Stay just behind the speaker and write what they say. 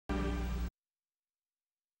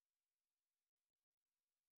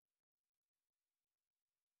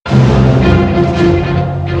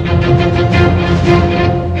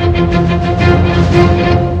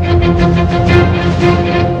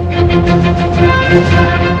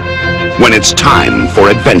When it's time for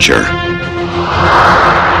adventure.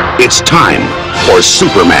 It's time for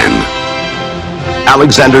Superman.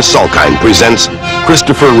 Alexander Salkind presents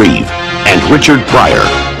Christopher Reeve and Richard Pryor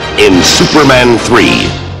in Superman 3.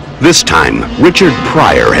 This time, Richard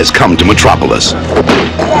Pryor has come to Metropolis.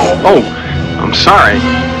 Oh, I'm sorry.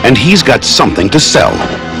 And he's got something to sell.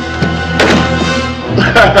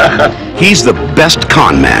 He's the best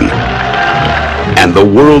con man and the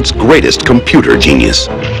world's greatest computer genius.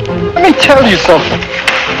 Let me tell you something.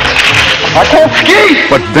 I can't ski!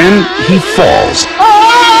 But then he falls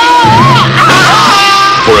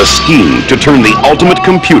for a scheme to turn the ultimate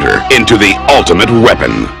computer into the ultimate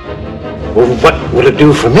weapon. Well, what will it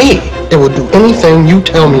do for me? It will do anything you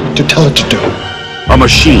tell me to tell it to do. A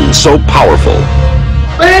machine so powerful,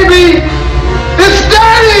 Baby! It's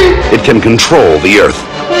Daddy! it can control the Earth.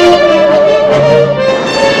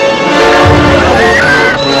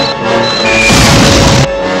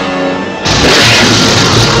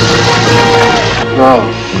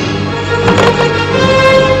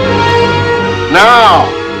 Now,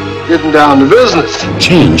 getting down to business.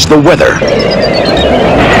 Change the weather.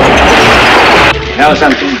 You know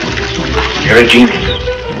something? You're a genius.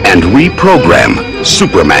 And reprogram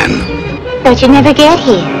Superman. Thought you'd never get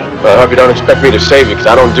here. I hope you don't expect me to save you, because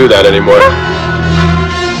I don't do that anymore.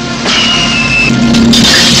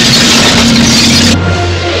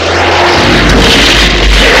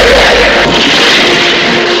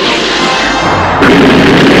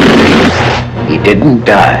 He didn't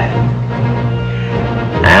die.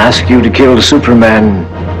 I asked you to kill Superman,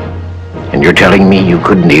 and you're telling me you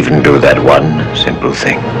couldn't even do that one simple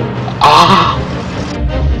thing. All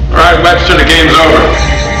right, Webster, the game's over.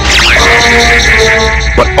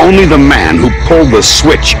 But only the man who pulled the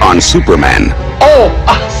switch on Superman Oh,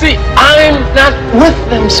 see, I'm not with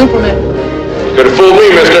them, Superman. Could have fooled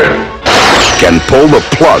me, mister. can pull the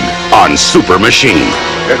plug on Super Machine.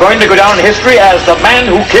 You're going to go down in history as the man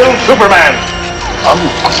who killed Superman.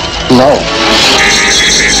 No.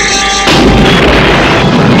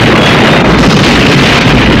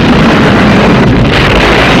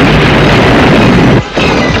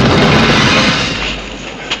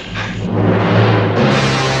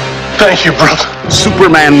 Thank you, brother.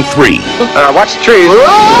 Superman 3. Watch the trees.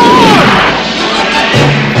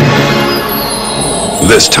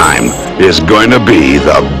 This time is going to be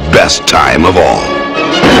the best time of all.